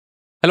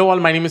Hello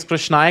all, my name is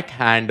Krish Nayak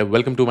and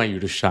welcome to my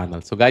YouTube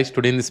channel. So guys,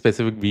 today in this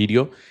specific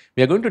video,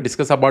 we are going to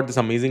discuss about this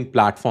amazing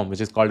platform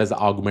which is called as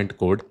Augment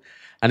Code.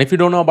 And if you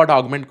don't know about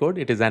Augment Code,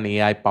 it is an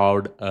AI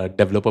powered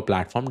developer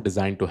platform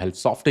designed to help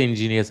software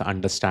engineers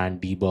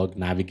understand, debug,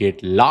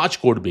 navigate large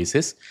code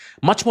bases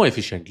much more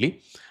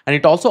efficiently. And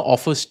it also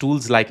offers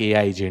tools like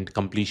AI Agent,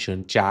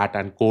 completion, chat,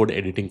 and code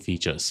editing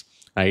features.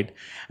 Right.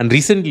 And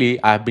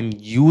recently, I have been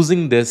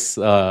using this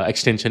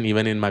extension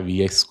even in my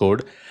VS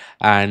Code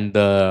and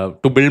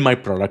to build my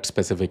product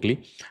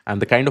specifically.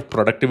 And the kind of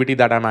productivity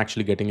that I'm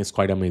actually getting is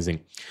quite amazing.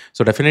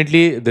 So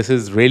definitely, this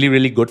is really,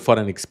 really good for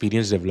an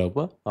experienced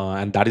developer.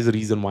 And that is the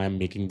reason why I'm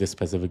making this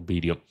specific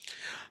video.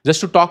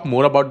 Just to talk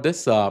more about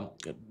this,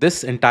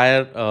 this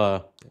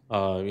entire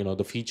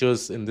the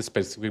features in this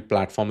specific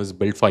platform is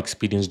built for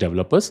experienced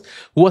developers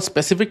who are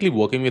specifically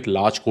working with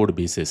large code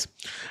bases.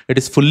 It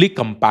is fully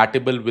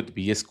compatible with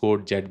VS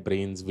Code,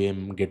 JetBrains,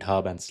 Vim,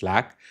 GitHub, and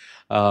Slack.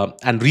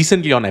 And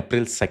recently on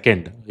April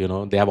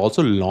 2nd, they have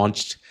also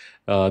launched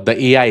the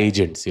AI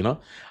agents.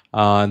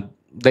 The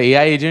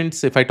AI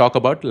agents, if I talk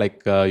about,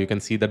 you can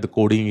see that the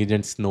coding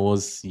agents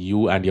knows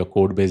you and your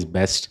code base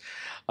best.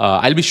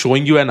 I'll be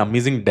showing you an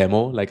amazing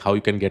demo, like how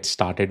you can get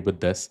started with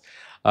this.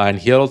 And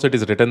here also it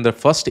is written the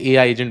first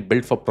AI agent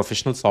built for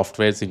professional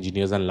softwares,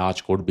 engineers, and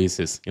large code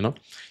bases. You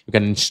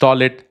can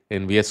install it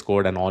in VS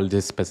Code and all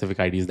these specific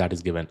IDs that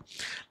is given.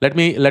 Let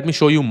me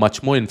show you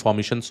much more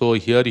information. So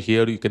here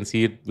you can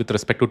see it with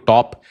respect to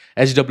top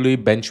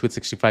HWE bench with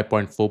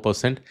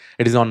 65.4%.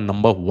 It is on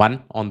number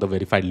 1 on the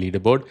verified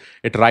leaderboard.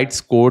 It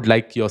writes code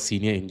like your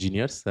senior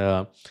engineers.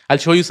 I'll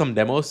show you some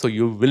demos, so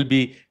you will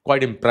be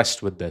quite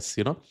impressed with this.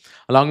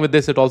 Along with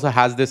this, it also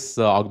has this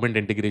Augment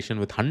integration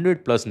with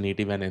 100 plus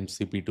native and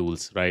MCP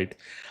tools, right?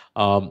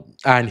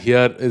 And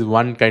here is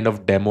one kind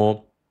of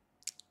demo.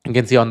 You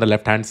can see on the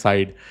left hand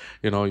side,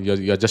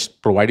 you're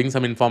just providing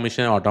some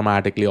information,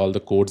 automatically all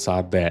the codes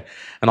are there.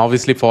 And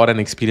obviously for an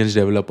experienced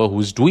developer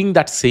who's doing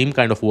that same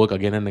kind of work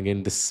again and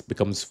again, this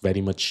becomes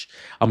very much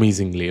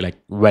amazingly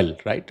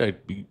right?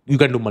 You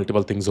can do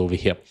multiple things over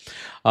here.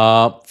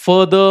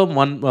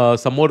 Further,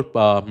 some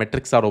more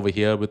metrics are over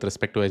here with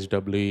respect to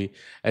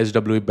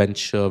HWE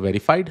bench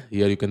verified.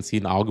 Here you can see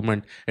in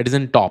Augment, it is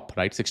in top,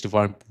 right?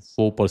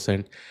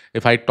 64.4%.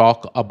 If I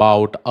talk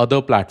about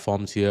other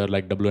platforms here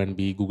like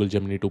WNB, Google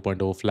Gemini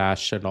 2.0,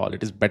 Flash and all,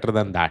 it is better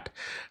than that,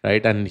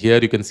 right? And here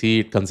you can see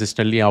it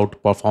consistently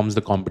outperforms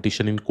the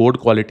competition in code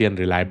quality and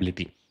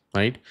reliability,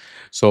 right?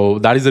 So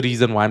that is the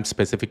reason why I'm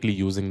specifically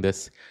using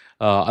this.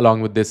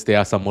 Along with this, there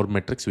are some more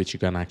metrics which you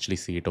can actually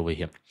see it over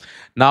here.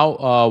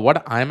 Now,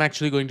 what I'm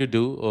actually going to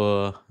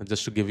do,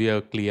 just to give you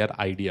a clear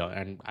idea,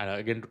 and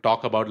again to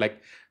talk about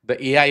like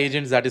the AI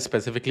agents that is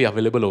specifically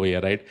available over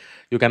here, right?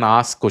 You can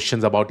ask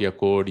questions about your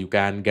code. You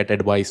can get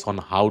advice on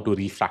how to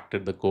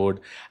refactor the code,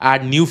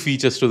 add new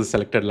features to the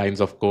selected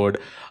lines of code,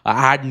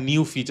 add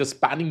new features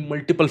spanning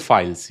multiple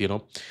files. You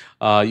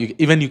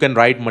can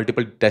write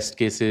multiple test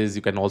cases.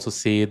 You can also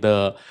say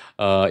the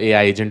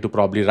AI agent to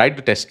probably write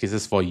the test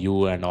cases for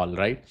you and all,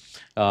 right?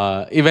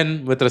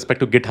 Even with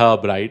respect to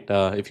GitHub, right?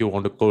 If you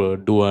want to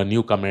do a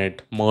new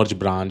commit, merge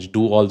branch,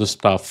 do all the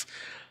stuff,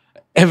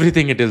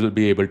 everything it is will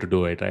be able to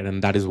do it, right?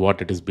 And that is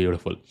what it is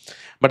beautiful.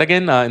 But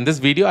again, in this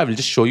video, I will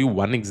just show you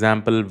one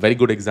example, very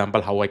good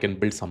example, how I can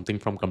build something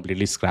from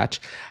completely scratch.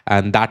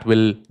 And that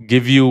will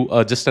give you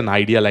just an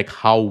idea like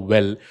how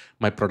well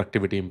my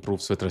productivity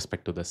improves with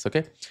respect to this,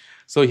 okay?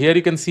 So here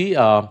you can see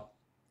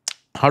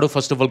how to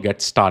first of all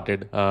get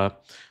started.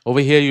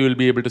 Over here, you will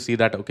be able to see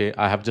that, okay,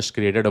 I have just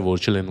created a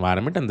virtual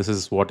environment and this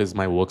is what is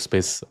my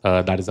workspace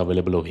that is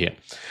available over here.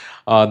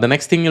 The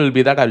next thing will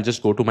be that I'll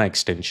just go to my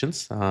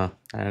extensions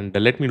and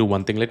let me do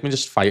one thing. Let me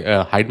just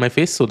hide my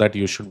face so that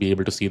you should be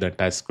able to see the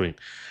entire screen.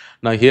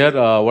 Now here,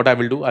 what I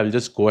will do, I will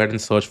just go ahead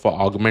and search for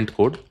Augment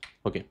Code.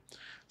 Okay.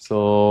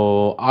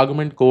 So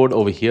Augment Code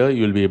over here,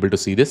 you will be able to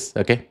see this.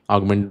 Okay.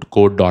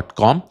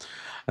 augmentcode.com.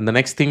 And the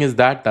next thing is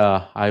that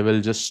I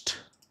will just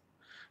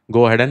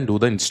go ahead and do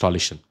the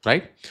installation,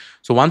 right?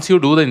 So once you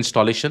do the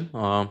installation,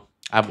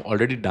 I've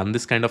already done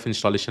this kind of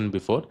installation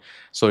before,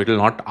 so it will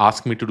not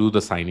ask me to do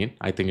the sign in.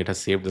 I think it has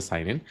saved the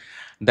sign in.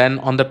 Then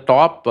on the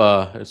top,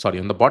 on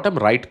the bottom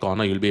right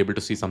corner, you'll be able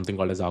to see something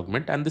called as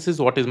Augment, and this is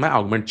what is my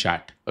Augment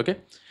chat. Okay.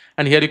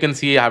 And here you can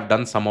see I've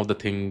done some of the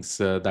things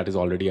that is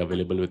already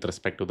available with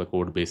respect to the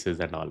code bases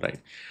and all, right?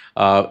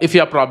 If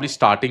you are probably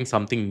starting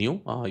something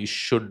new, you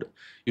should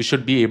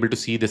be able to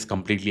see this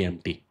completely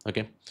empty.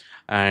 Okay.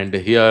 And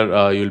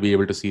here you'll be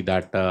able to see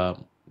that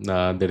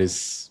there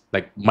is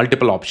like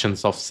multiple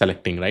options of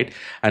selecting, right?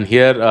 And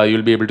here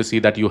you'll be able to see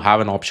that you have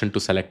an option to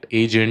select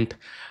agent.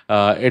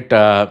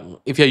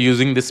 If you're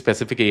using this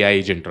specific AI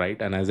agent,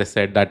 right? And as I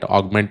said, that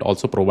Augment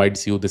also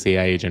provides you this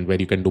AI agent where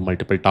you can do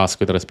multiple tasks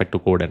with respect to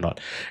code and all.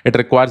 It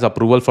requires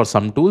approval for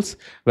some tools,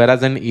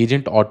 whereas an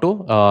agent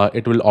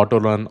it will auto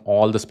run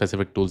all the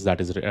specific tools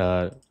that is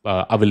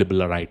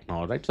available right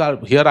now, right? So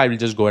here I will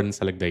just go ahead and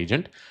select the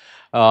agent.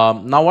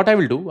 Now what I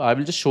will do, I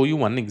will just show you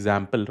one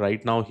example.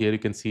 Right now here you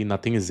can see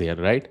nothing is there,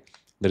 right?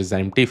 There is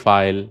an empty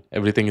file,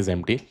 everything is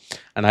empty.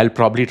 And I'll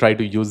probably try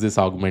to use this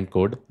augment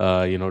code,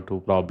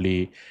 to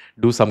probably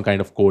do some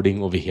kind of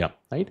coding over here,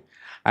 right?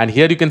 And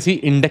here you can see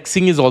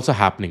indexing is also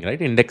happening,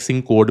 right?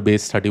 Indexing code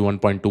base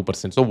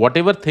 31.2%. So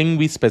whatever thing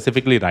we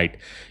specifically write,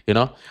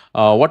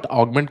 what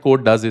augment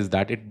code does is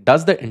that it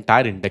does the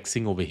entire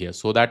indexing over here,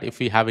 so that if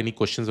we have any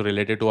questions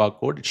related to our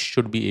code, it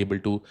should be able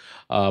to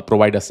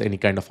provide us any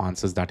kind of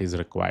answers that is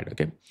required.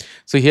 Okay.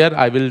 So here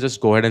I will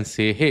just go ahead and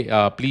say, hey,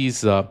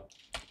 please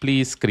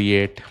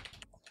create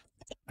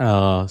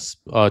a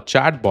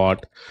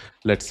chatbot,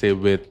 let's say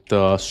with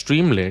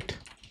Streamlit,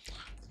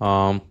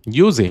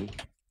 using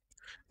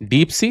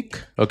DeepSeek.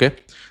 Okay.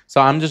 So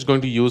I'm just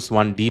going to use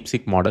one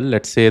DeepSeek model.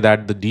 Let's say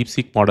that the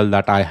DeepSeek model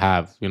that I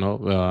have,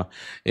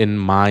 in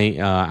my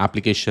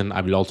application,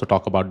 I will also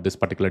talk about this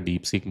particular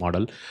DeepSeek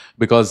model,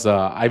 because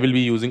I will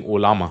be using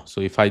Olama.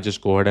 So if I just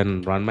go ahead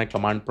and run my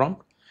command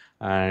prompt,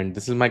 and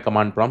this is my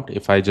command prompt,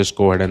 if I just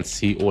go ahead and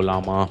see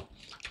Olama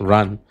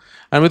run.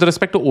 And with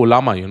respect to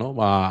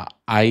Olama,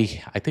 I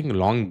think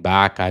long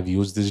back I've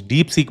used this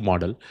DeepSeek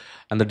model,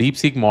 and the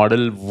DeepSeek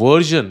model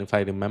version, if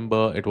I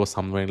remember, it was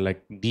somewhere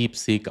like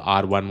DeepSeek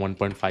R1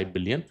 1.5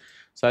 billion.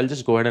 So I'll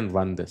just go ahead and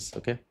run this.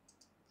 Okay,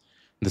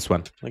 this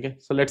one. Okay,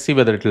 so let's see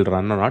whether it will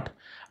run or not.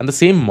 And the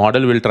same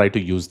model will try to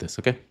use this.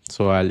 Okay,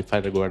 so if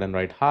I go ahead and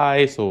write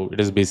hi, so it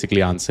is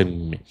basically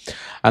answering me.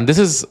 And this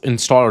is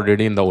installed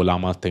already in the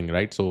Olama thing,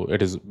 right? So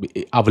it is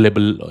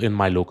available in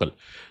my local.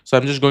 So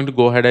I'm just going to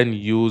go ahead and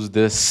use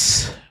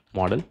this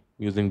model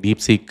using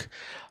DeepSeek.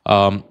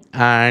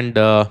 And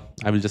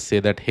I will just say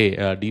that, hey,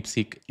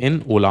 DeepSeek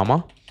in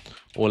Olama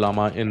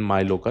in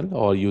my local,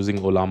 or using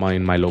Olama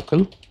in my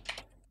local,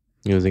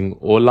 using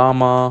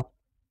Olama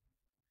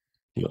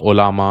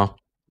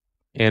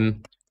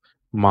in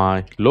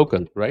my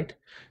local, right?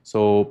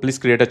 So please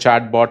create a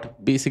chatbot,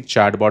 basic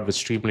chatbot with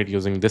Streamlit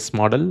using this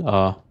model.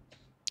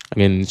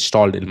 Again,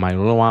 installed in my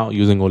Olama,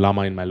 using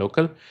Olama in my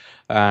local.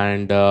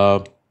 And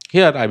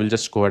here I will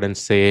just go ahead and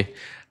say,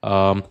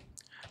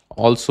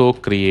 also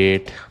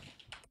create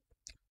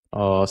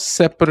a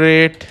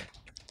separate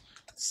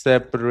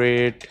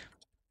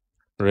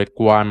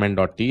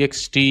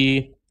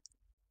requirement.txt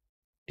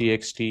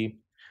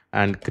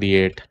and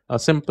create a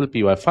simple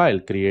py file,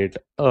 create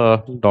a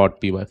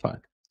 .py file,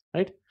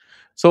 right?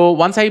 So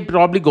once I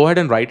probably go ahead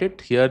and write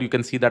it, here you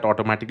can see that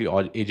automatically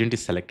all agent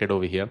is selected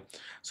over here.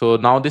 So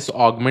now this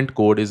augment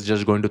code is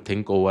just going to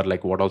think over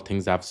like what all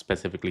things I've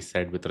specifically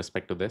said with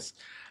respect to this,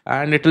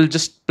 and it will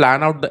just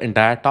plan out the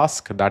entire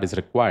task that is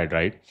required,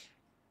 right?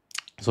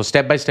 So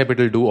step by step, it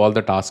will do all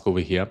the task over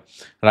here.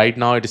 Right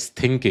now it is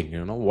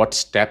thinking, what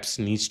steps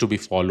needs to be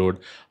followed,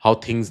 how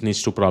things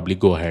needs to probably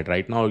go ahead.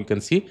 Right now you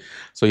can see,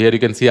 so here you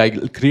can see I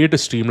create a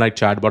streamlined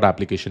chatbot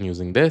application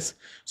using this.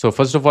 So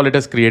first of all, it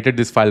has created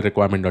this file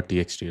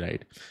requirement.txt,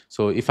 right?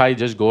 So if I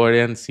just go ahead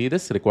and see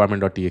this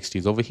requirement.txt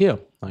is over here,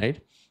 right?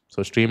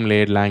 So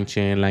Streamlit,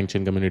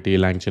 LangChain community,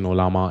 LangChain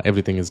Olama,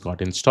 everything is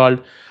got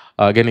installed.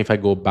 Again, if I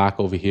go back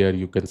over here,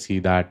 you can see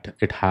that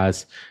it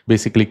has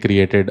basically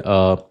created,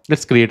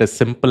 let's create a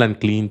simple and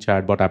clean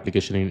chatbot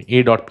application in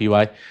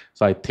a.py.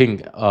 So I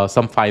think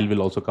some file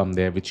will also come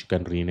there, which you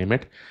can rename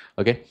it.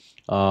 Okay.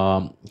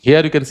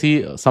 Here you can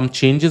see some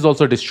changes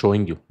also it is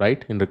showing you,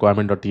 right? In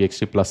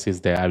requirement.txt plus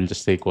is there. I will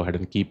just say, go ahead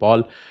and keep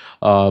all,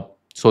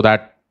 so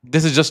that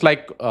this is just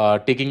like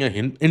taking a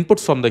input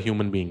from the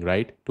human being,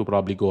 right? To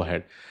probably go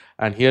ahead.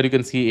 And here you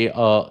can see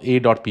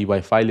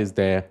a.py file is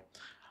there.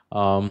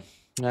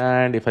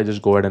 And if I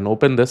just go ahead and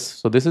open this,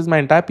 so this is my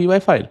entire py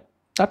file.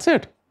 That's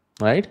it,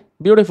 right?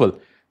 Beautiful.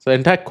 So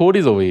entire code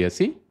is over here,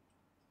 see?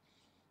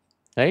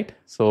 Right?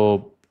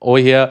 So over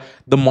here,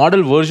 the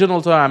model version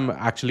also I'm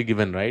actually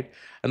given, right?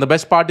 And the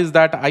best part is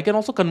that I can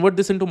also convert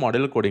this into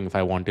modular coding if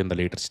I want in the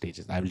later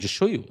stages. I will just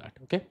show you that,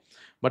 okay?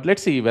 But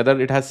let's see whether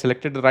it has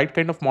selected the right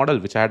kind of model,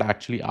 which I had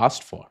actually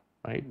asked for,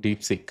 right?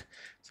 DeepSeek.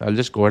 So I'll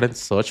just go ahead and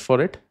search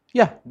for it.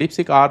 Yeah,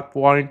 DeepSeek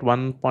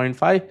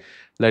R1.5.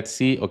 Let's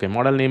see. Okay,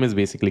 model name is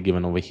basically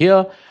given over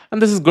here.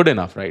 And this is good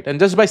enough, right? And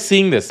just by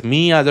seeing this,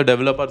 me as a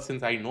developer,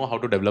 since I know how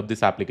to develop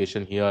this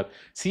application here,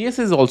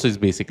 CSS also is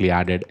basically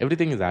added.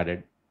 Everything is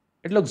added.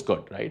 It looks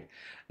good, right?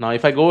 Now,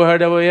 if I go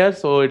ahead over here,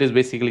 so it is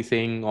basically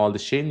saying all the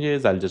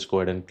changes. I'll just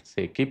go ahead and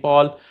say keep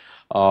all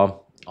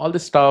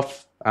this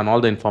stuff and all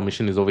the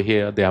information is over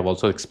here. They have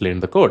also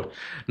explained the code.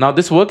 Now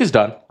this work is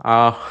done.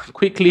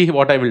 Quickly,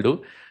 what I will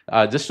do,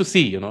 just to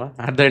see,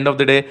 at the end of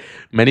the day,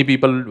 many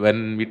people,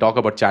 when we talk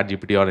about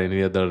ChatGPT or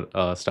any other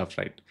stuff,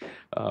 right?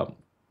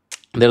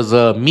 There's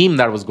a meme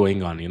that was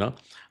going on,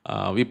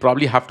 we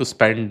probably have to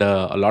spend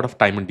a lot of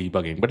time on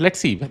debugging, but let's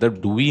see whether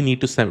do we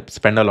need to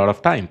spend a lot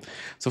of time.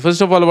 So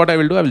first of all, what I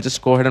will do, I will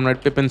just go ahead and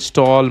write pip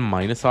install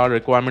 -r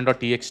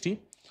requirement.txt.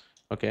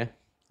 Okay.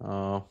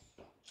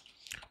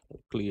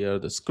 Clear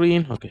the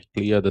screen. Okay,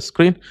 clear the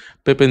screen.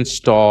 Pip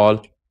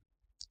install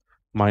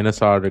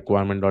 -r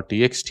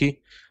requirement.txt.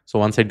 So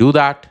once I do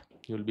that,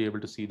 you'll be able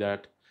to see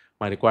that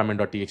my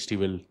requirement.txt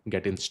will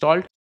get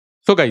installed.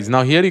 So guys,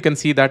 now here you can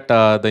see that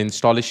the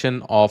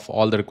installation of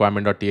all the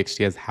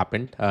requirement.txt has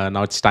happened.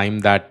 Now it's time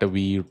that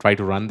we try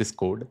to run this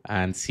code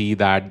and see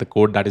that the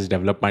code that is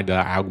developed by the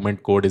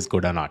Augment code is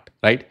good or not,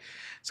 right?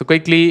 So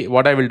quickly,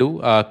 what I will do,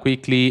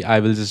 I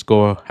will just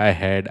go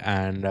ahead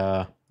and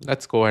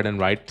let's go ahead and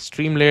write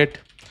Streamlit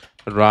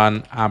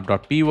run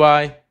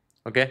app.py,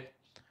 okay?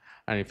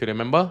 And if you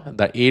remember,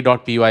 the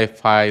a.py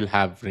file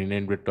have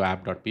renamed it to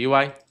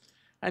app.py.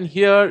 And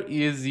here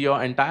is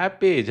your entire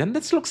page. And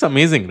this looks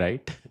amazing,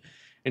 right?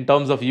 In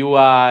terms of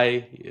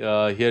UI,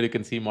 here you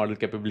can see model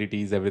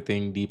capabilities,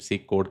 everything,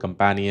 DeepSeek Code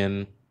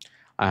Companion.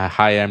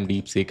 Hi, I'm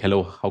DeepSeek.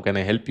 Hello, how can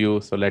I help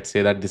you? So let's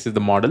say that this is the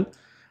model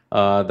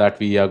that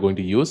we are going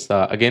to use.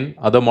 Again,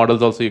 other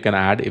models also you can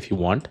add if you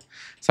want.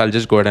 So I'll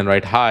just go ahead and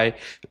write hi.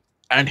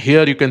 And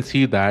here you can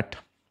see that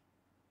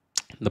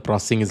the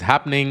processing is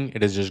happening.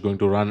 It is just going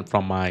to run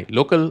from my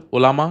local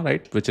Olama,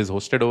 right, which is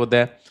hosted over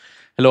there.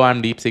 Hello,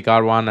 I'm DeepSeek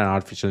R1 and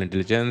artificial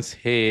intelligence.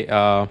 Hey,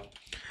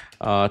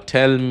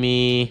 tell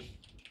me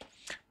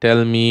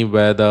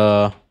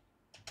whether,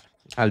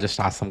 I'll just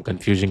ask some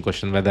confusing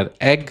question, whether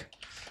egg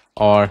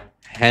or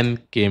hen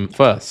came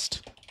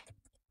first.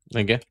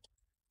 Okay,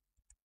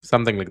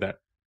 something like that.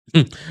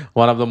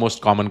 One of the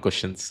most common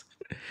questions.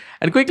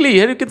 And quickly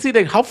here you can see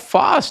that how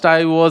fast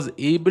I was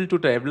able to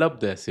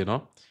develop this,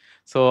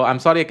 So I'm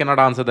sorry I cannot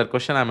answer that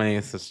question. I'm an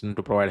assistant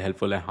to provide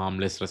helpful and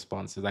harmless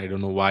responses. I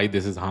don't know why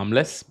this is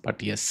harmless,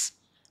 but yes,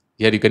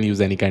 here you can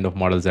use any kind of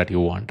models that you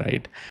want,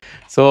 right?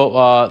 So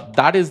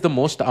that is the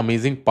most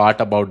amazing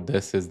part about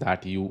this, is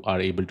that you are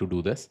able to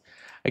do this.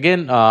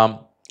 Again,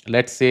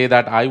 let's say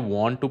that I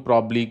want to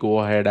probably go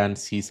ahead and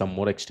see some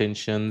more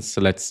extensions.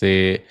 So let's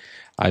say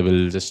I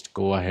will just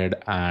go ahead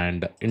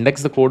and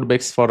index the code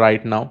base for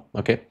right now.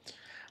 Okay.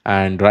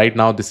 And right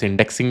now this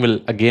indexing will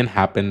again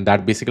happen.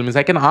 That basically means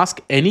I can ask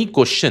any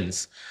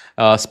questions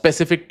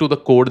specific to the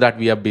code that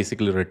we have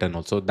basically written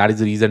also. That is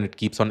the reason it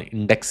keeps on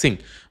indexing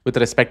with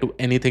respect to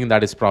anything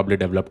that is probably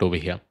developed over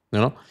here.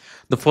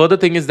 The further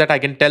thing is that I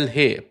can tell,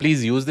 hey,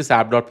 please use this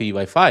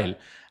app.py file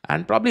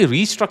and probably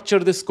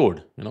restructure this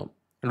code,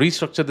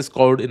 restructure this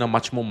code in a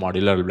much more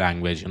modular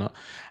language, and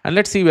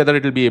let's see whether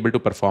it will be able to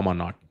perform or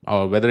not,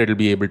 or whether it will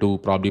be able to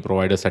probably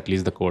provide us at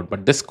least the code.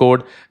 But this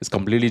code is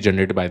completely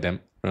generated by them,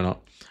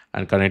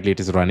 and currently it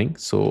is running.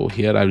 So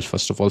here I will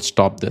first of all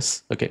stop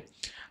this, okay,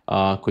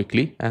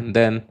 quickly, and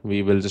then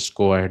we will just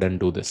go ahead and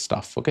do this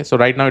stuff. Okay, so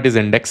right now it is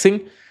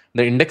indexing.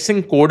 The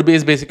indexing code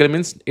base basically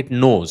means it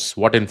knows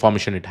what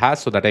information it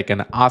has so that I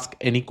can ask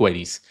any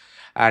queries.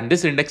 And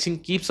this indexing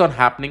keeps on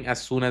happening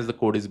as soon as the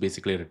code is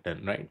basically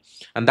written, right?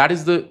 And that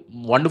is the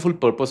wonderful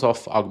purpose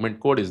of Augment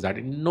code, is that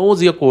it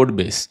knows your code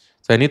base.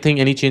 So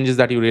any changes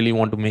that you really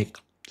want to make,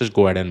 just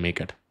go ahead and make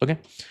it. Okay.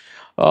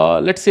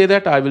 Let's say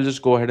that I will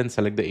just go ahead and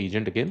select the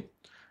agent again.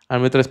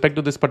 And with respect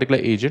to this particular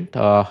agent,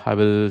 I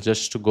will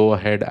just go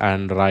ahead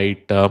and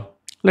write,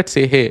 let's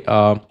say, hey,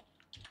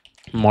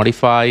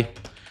 modify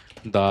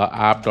the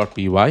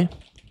app.py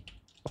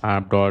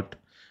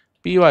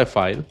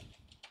file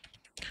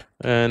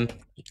and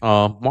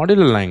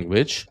modular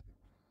language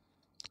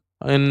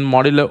in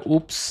modular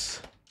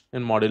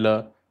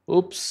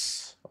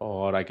oops,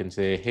 or I can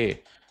say,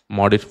 hey,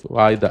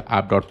 modify the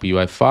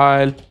app.py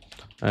file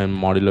and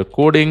modular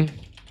coding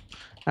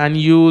and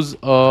use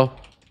a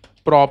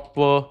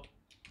proper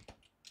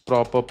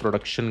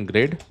production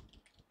grade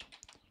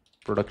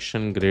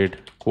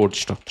code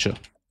structure.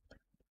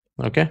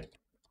 Okay,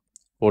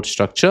 code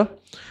structure.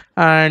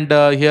 And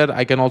here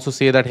I can also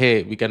say that,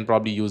 hey, we can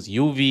probably use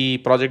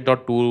UV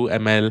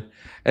project.2ml,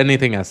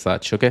 anything as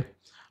such. Okay,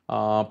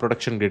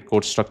 production grade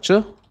code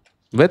structure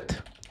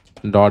with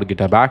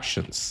 .github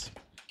actions.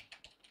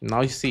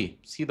 Now you see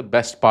the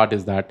best part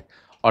is that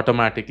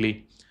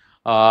automatically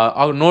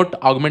our note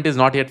Augment is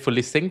not yet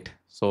fully synced.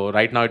 So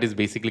right now it is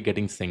basically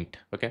getting synced.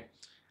 Okay,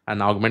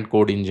 and Augment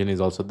code engine is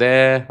also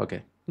there.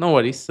 Okay, no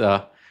worries.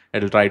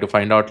 It'll try to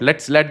find out.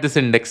 Let's let this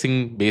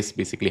indexing base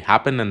basically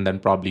happen, and then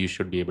probably you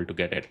should be able to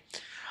get it.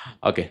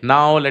 Okay,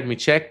 now let me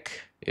check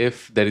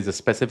if there is a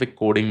specific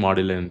coding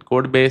module in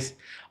Codebase.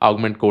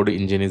 Augment code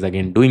engine is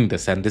again doing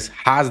this, and this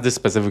has this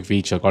specific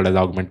feature called as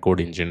Augment code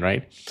engine,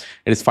 right?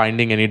 It is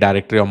finding any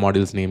directory or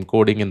modules named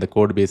coding in the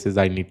code bases.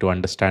 I need to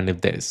understand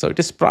if there is. So it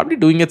is probably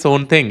doing its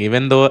own thing,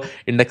 even though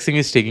indexing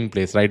is taking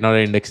place. Right now the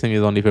indexing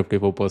is only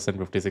 54%,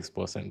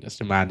 56%. Just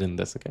imagine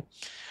this, okay?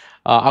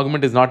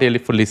 Augment is not really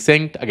fully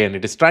synced. Again,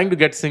 it is trying to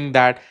get synced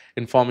that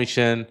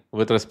information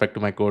with respect to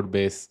my code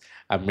base.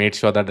 I've made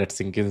sure that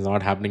syncing is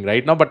not happening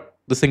right now, but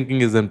the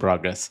syncing is in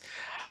progress.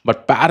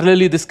 But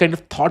parallelly, this kind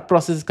of thought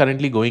process is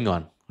currently going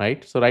on,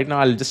 right? So right now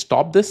I'll just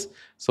stop this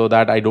so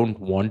that I don't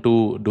want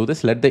to do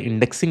this. Let the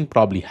indexing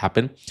probably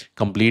happen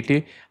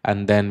completely,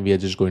 and then we are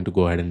just going to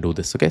go ahead and do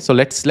this. Okay, so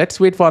let's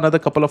wait for another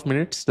couple of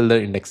minutes till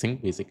the indexing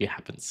basically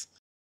happens.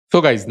 So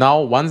guys, now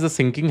once the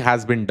syncing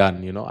has been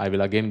done, I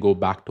will again go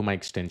back to my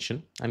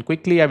extension, and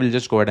quickly I will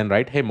just go ahead and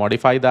write, hey,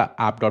 modify the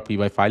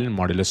app.py file in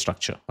modular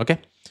structure. Okay.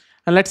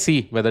 And let's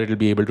see whether it will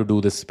be able to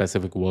do this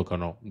specific work or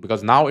not,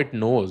 because now it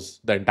knows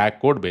the entire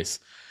code base.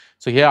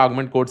 So here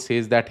Augment Code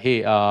says that,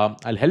 hey,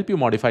 I'll help you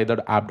modify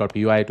the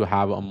app.py to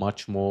have a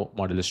much more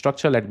modular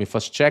structure. Let me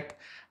first check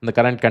the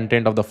current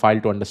content of the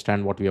file to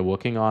understand what we are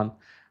working on.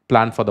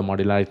 Plan for the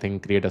modular thing,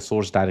 create a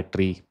source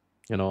directory,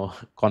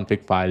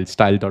 config file,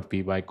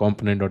 style.py,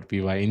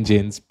 component.py,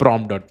 engines,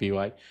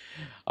 prompt.py,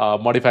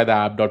 modify the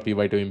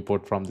app.py to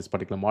import from this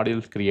particular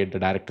module, create the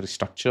directory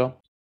structure.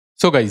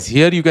 So guys,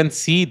 here you can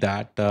see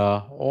that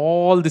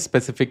all the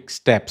specific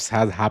steps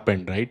has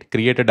happened, right?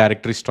 Create a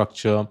directory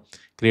structure,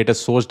 create a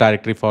source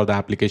directory for the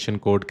application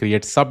code,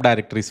 create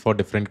subdirectories for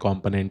different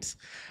components,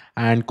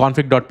 and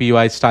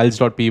config.py,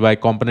 styles.py,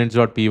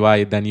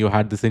 components.py, then you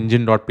had this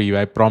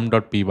engine.py,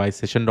 prompt.py,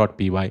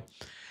 session.py.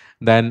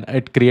 Then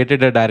it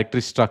created a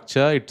directory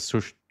structure. It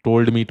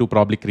told me to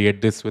probably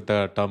create this with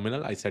a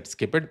terminal. I said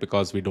skip it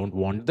because we don't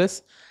want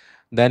this.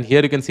 Then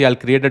here you can see I'll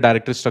create a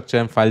directory structure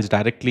and files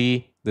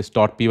directly. This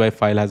 .py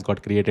file has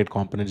got created,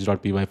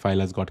 components.py file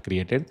has got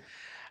created.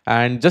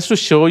 And just to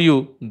show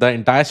you the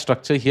entire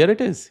structure, here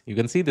it is. You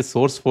can see the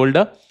source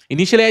folder.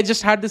 Initially, I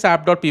just had this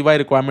app.py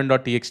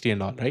requirement.txt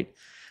and all, right?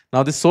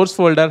 Now this source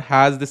folder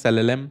has this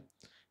LLM.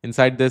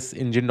 Inside this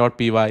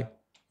engine.py,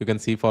 you can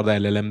see for the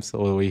LLMs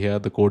over here,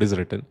 the code is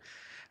written.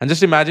 And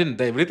just imagine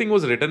that everything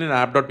was written in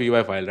app.py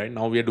file, right?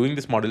 Now we are doing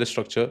this modular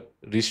structure,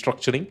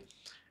 restructuring,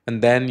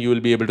 and then you will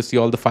be able to see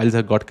all the files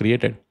that got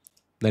created.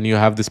 Then you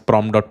have this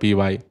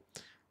prompt.py.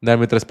 Then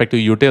with respect to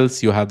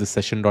utils, you have the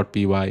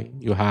session.py.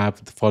 You have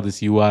for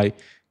this UI,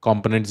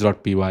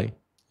 components.py,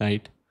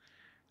 right?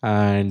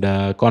 And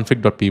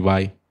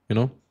config.py,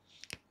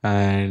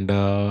 and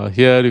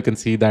here you can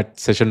see that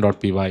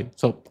session.py.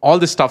 So all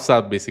the stuffs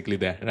are basically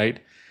there, right?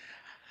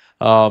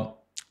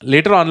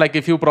 Later on, like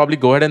if you probably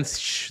go ahead and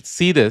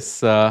see this,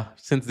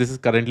 since this is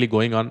currently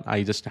going on,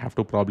 I just have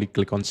to probably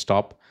click on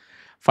stop.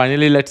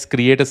 Finally, let's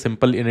create a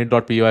simple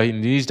init.py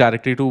in each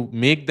directory to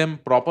make them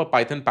proper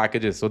Python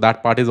packages. So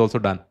that part is also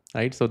done,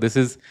 right? So this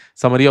is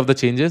summary of the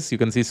changes. You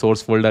can see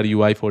source folder,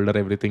 UI folder,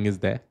 everything is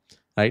there,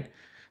 right?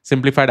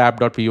 Simplified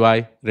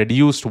app.py,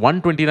 reduced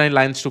 129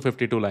 lines to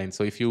 52 lines.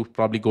 So if you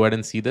probably go ahead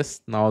and see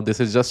this, now this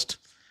is just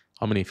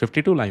how many?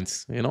 52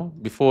 lines,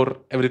 before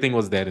everything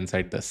was there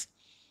inside this,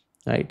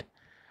 right?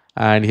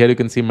 And here you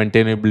can see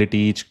maintainability.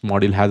 Each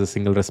module has a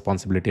single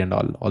responsibility and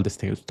all these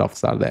things,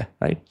 stuffs are there,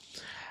 right?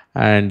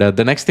 And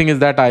the next thing is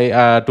that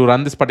to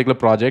run this particular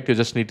project, you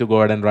just need to go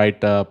ahead and write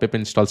pip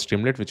install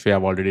Streamlit, which we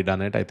have already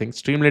done it. I think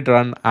Streamlit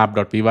run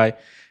app.py.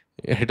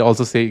 It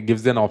also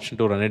gives you an option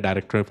to run it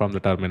directly from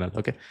the terminal.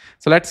 Okay,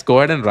 so let's go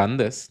ahead and run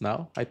this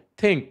now. I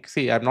think,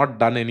 see, I've not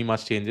done any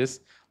much changes.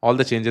 All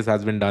the changes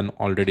has been done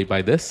already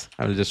by this.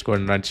 I will just go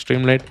ahead and run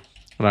Streamlit,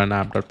 run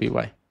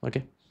app.py.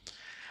 Okay,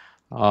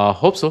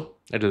 hope so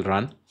it'll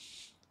run.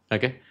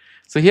 Okay,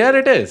 so here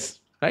it is,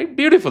 right?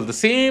 Beautiful. The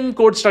same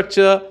code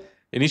structure.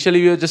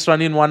 Initially, we were just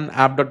running one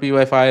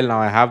app.py file. Now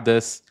I have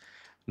this.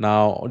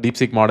 Now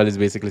DeepSeek model is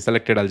basically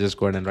selected. I'll just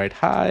go ahead and write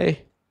hi.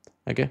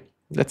 Okay,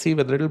 let's see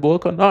whether it'll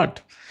work or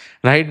not.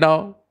 Right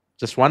now,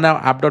 just one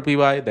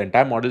app.py, the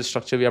entire model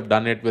structure, we have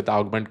done it with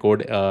Augment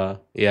Code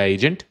AI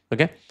Agent.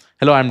 Okay,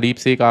 hello, I'm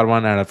DeepSeek R1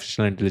 and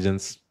Artificial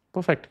Intelligence.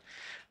 Perfect.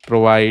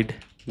 Provide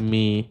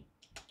me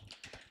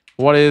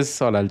what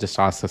is, or I'll just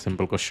ask a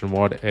simple question.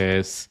 What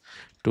is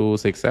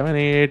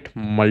 2678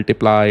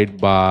 multiplied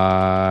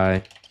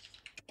by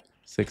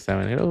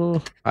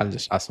 670? I'll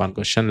just ask one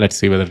question. Let's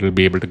see whether it will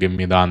be able to give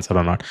me the answer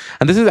or not.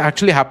 And this is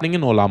actually happening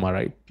in Olama,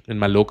 right? In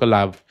my local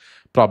lab,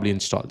 probably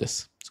install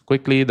this. So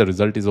quickly, the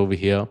result is over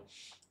here.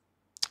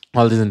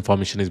 All this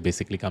information is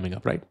basically coming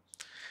up, right?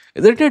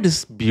 Isn't it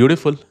is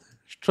beautiful?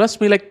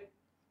 Trust me, like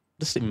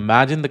just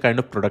imagine the kind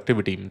of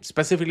productivity,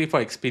 specifically for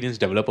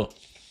experienced developer.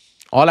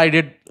 All I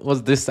did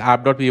was this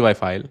app.py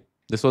file.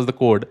 This was the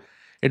code.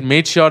 It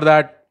made sure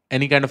that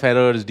any kind of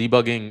errors,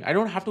 debugging, I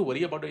don't have to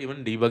worry about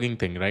even debugging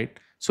thing, right?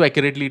 So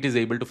accurately it is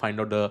able to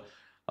find out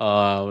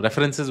the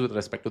references with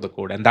respect to the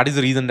code. And that is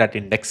the reason that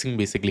indexing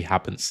basically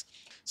happens.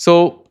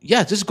 So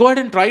yeah, just go ahead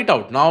and try it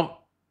out. Now,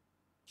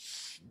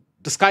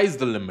 the sky is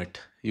the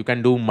limit. You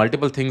can do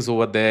multiple things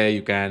over there.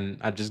 You can,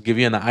 I'll just give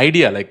you an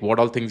idea like what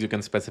all things you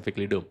can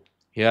specifically do.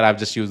 Here I've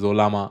just used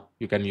Olama.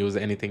 You can use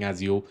anything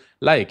as you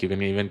like. You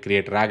can even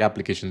create RAG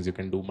applications. You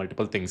can do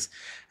multiple things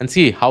and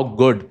see how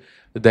good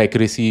the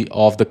accuracy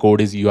of the code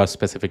is you are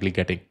specifically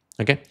getting.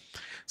 Okay.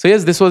 So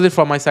yes, this was it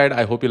from my side.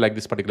 I hope you like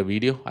this particular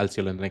video. I'll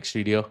see you in the next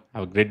video.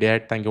 Have a great day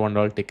ahead. Thank you and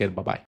all. Take care. Bye-bye.